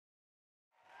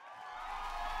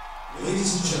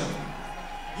Ladies and gentlemen,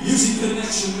 Music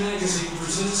Connection Magazine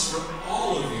presents for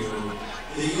all of you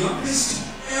the youngest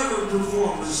ever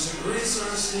performers to grace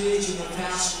our stage in the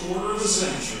past quarter of a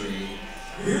century.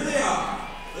 Here they are,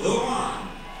 the one,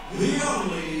 the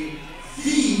only,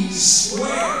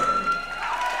 VSquared.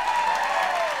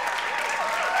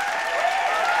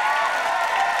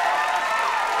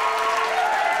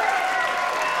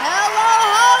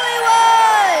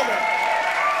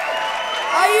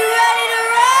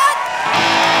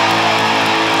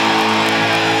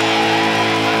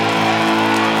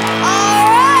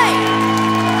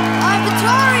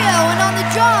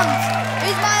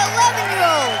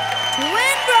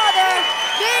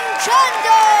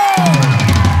 Vincenzo!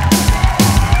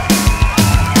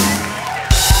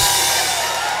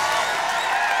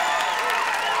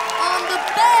 On the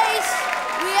bass,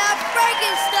 we have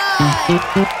Frankenstein.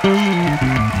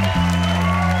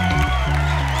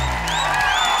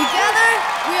 Together,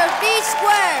 we are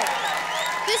VSquared.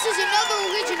 This is another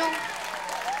original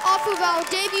off of our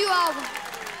debut album.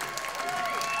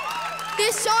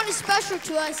 This song is special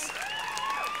to us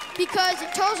because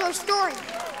it tells our story.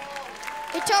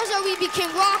 It tells how we became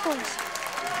rockers.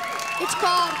 It's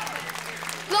called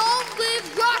Long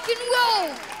Live Rock and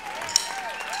Roll.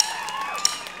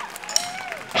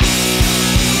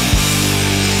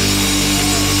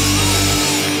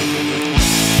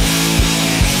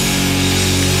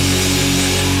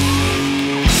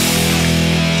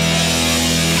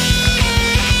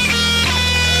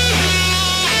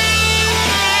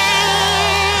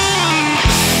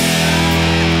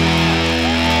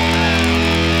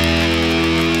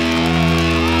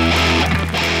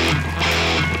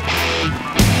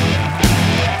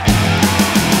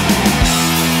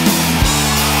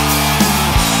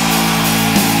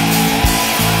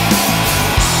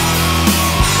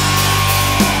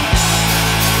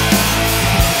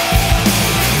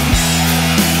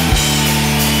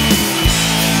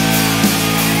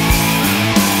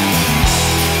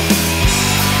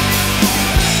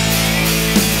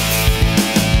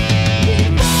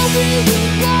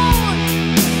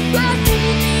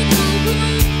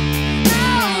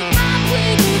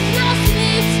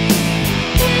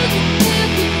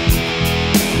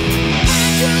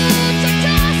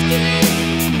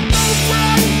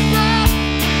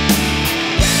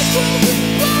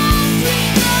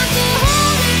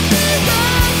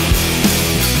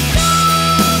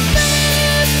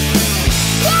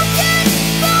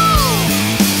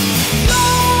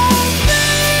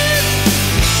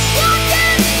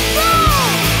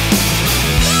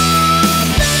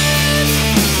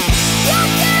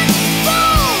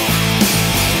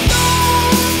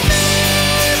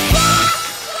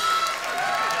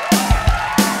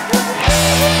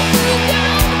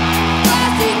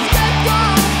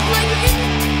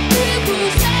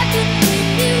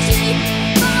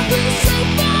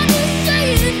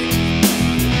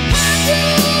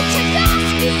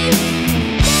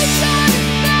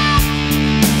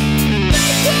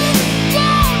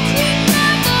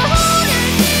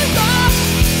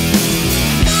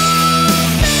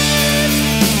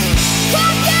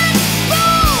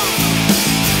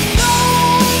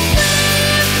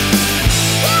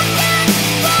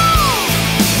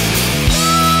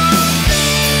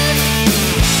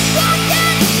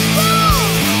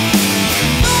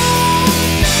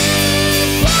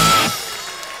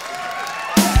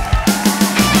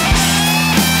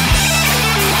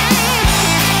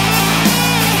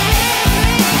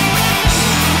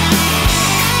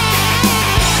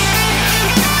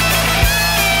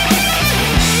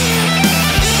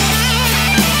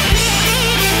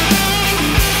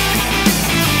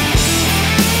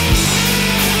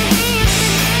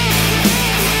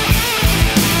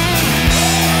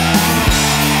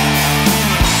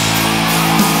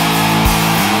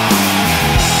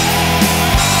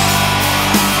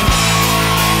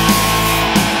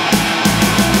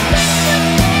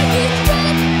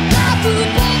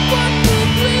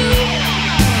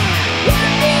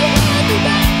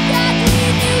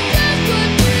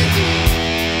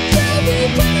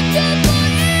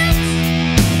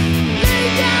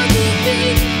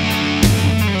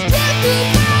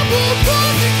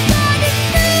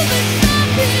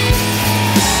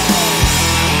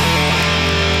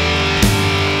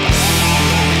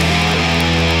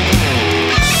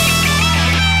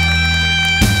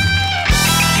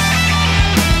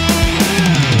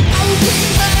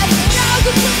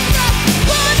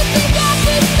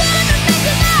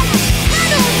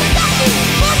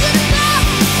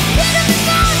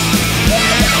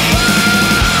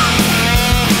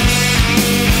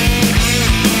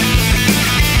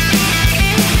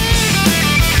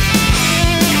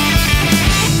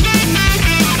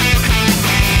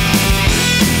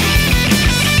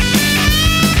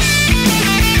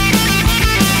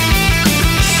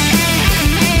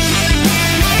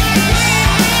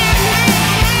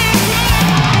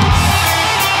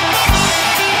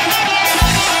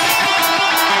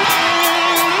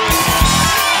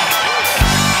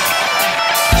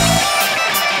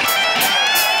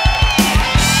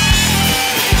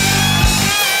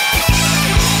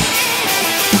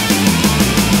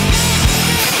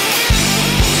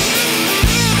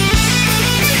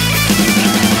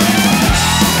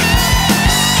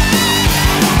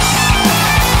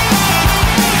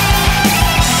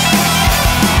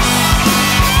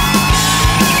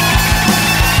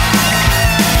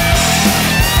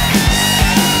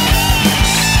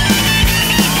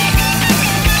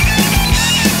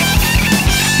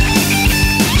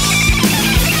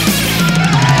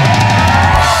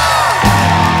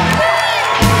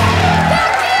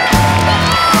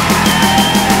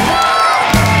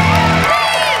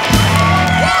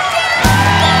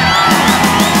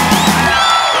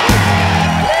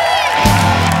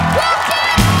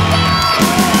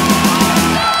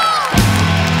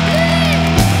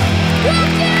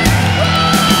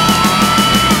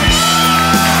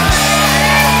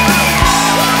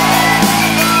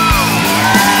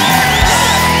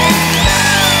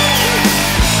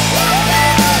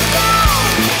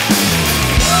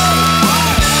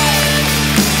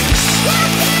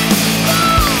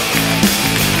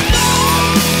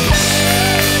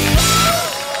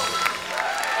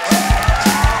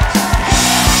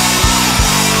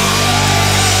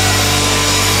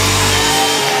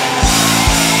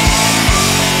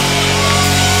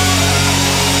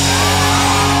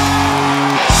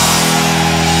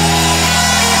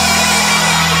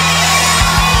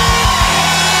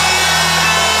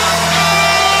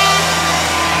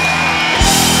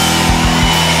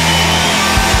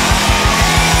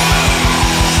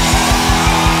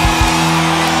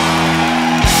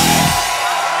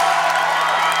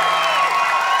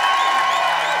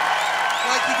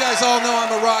 All know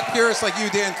I'm a rock purist like you,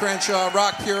 Dan Crenshaw,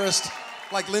 rock purist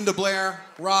like Linda Blair,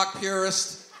 rock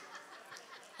purist.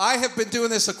 I have been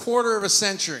doing this a quarter of a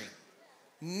century.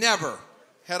 Never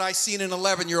had I seen an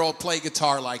 11-year-old play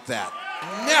guitar like that.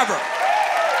 Never.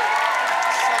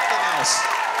 Something else.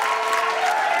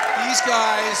 These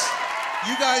guys,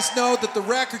 you guys know that the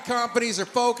record companies are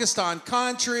focused on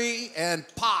country and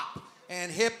pop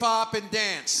and hip hop and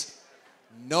dance.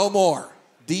 No more.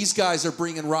 These guys are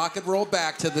bringing rock and roll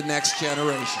back to the next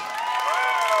generation.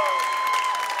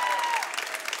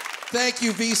 Thank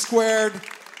you, VSquared.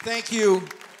 Thank you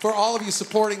for all of you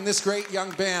supporting this great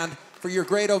young band, for your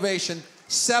great ovation.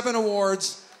 7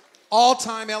 awards,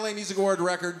 all-time LA Music Award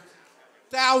record.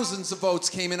 Thousands of votes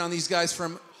came in on these guys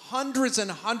from hundreds and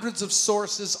hundreds of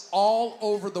sources all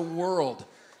over the world.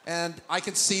 And I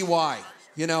can see why.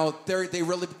 You know,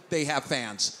 they have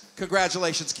fans.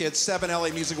 Congratulations, kids. 7 LA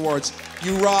Music Awards.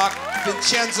 You rock.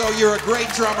 Vincenzo, you're a great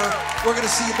drummer. We're going to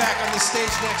see you back on this stage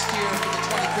next year for the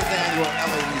 25th annual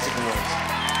LA Music Awards.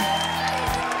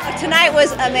 Tonight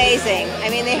was amazing. I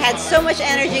mean, they had so much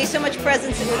energy, so much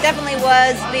presence. It definitely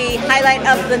was the highlight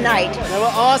of the night. They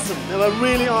were awesome. They were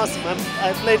really awesome.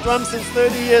 I've played drums since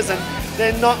 30 years and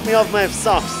they knocked me off my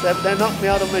socks. They knocked me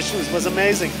out of my shoes. It was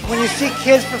amazing. When you see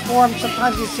kids perform,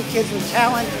 sometimes you see kids with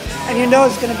talent and you know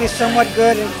it's going to be somewhat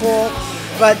good and cool,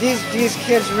 but these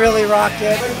kids really rocked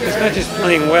it. It's not just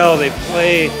playing well, they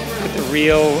play with the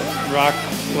real rock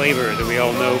flavor that we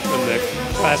all know from the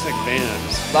classic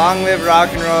bands. Long live rock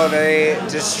and roll. They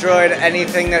destroyed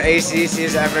anything that AC/DC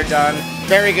has ever done.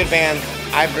 Very good band.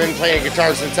 I've been playing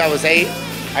guitar since I was 8.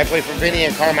 I play for Vinny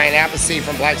and Carmine Appice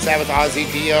from Black Sabbath,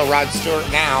 Ozzy, Dio, Rod Stewart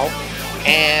now,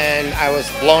 and I was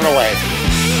blown away.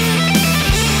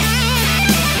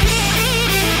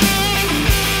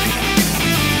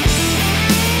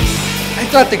 I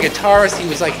thought the guitarist, he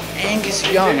was like Angus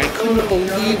Young. I couldn't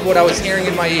believe what I was hearing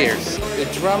in my ears. The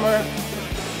drummer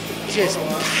just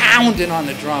pounding on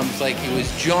the drums like it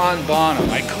was John Bonham.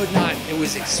 I could not, it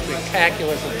was a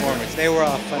spectacular performance. They were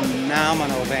a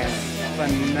phenomenal band,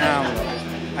 phenomenal.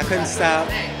 I couldn't stop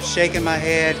shaking my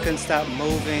head, couldn't stop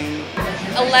moving.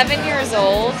 11 years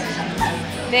old,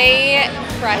 they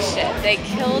crushed it. They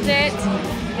killed it.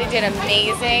 They did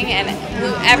amazing and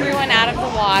blew everyone out of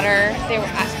the water.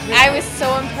 I was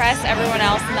so impressed. Everyone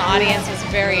else in the audience was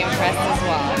very impressed as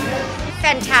well.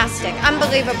 Fantastic,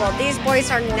 unbelievable. These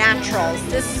boys are naturals.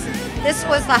 This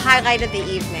was the highlight of the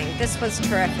evening. This was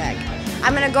terrific.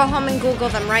 I'm going to go home and Google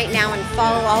them right now and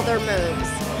follow all their moves.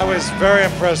 I was very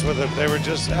impressed with them. They were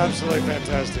just absolutely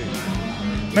fantastic.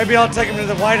 Maybe I'll take them to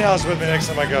the White House with me next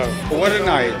time I go. What a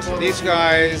night. These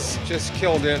guys just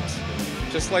killed it,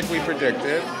 just like we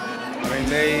predicted. I mean,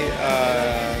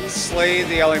 they slayed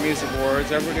the LA Music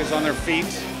Awards. Everybody's on their feet.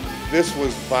 This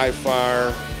was by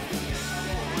far,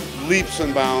 leaps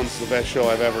and bounds, the best show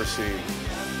I've ever seen.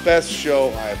 Best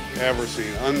show I've ever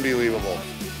seen. Unbelievable.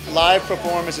 Live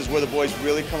performance is where the boys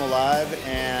really come alive,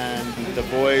 and the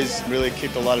boys really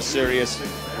kicked a lot of serious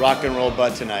rock and roll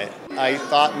butt tonight. I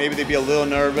thought maybe they'd be a little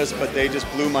nervous, but they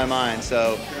just blew my mind.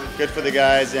 So good for the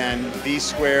guys, and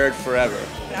VSquared forever.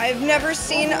 I've never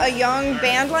seen a young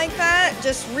band like that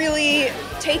just really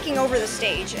taking over the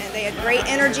stage, and they had great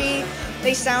energy.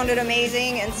 They sounded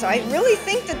amazing, and so I really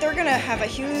think that they're going to have a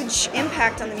huge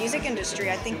impact on the music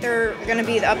industry. I think they're going to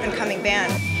be the up-and-coming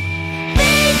band.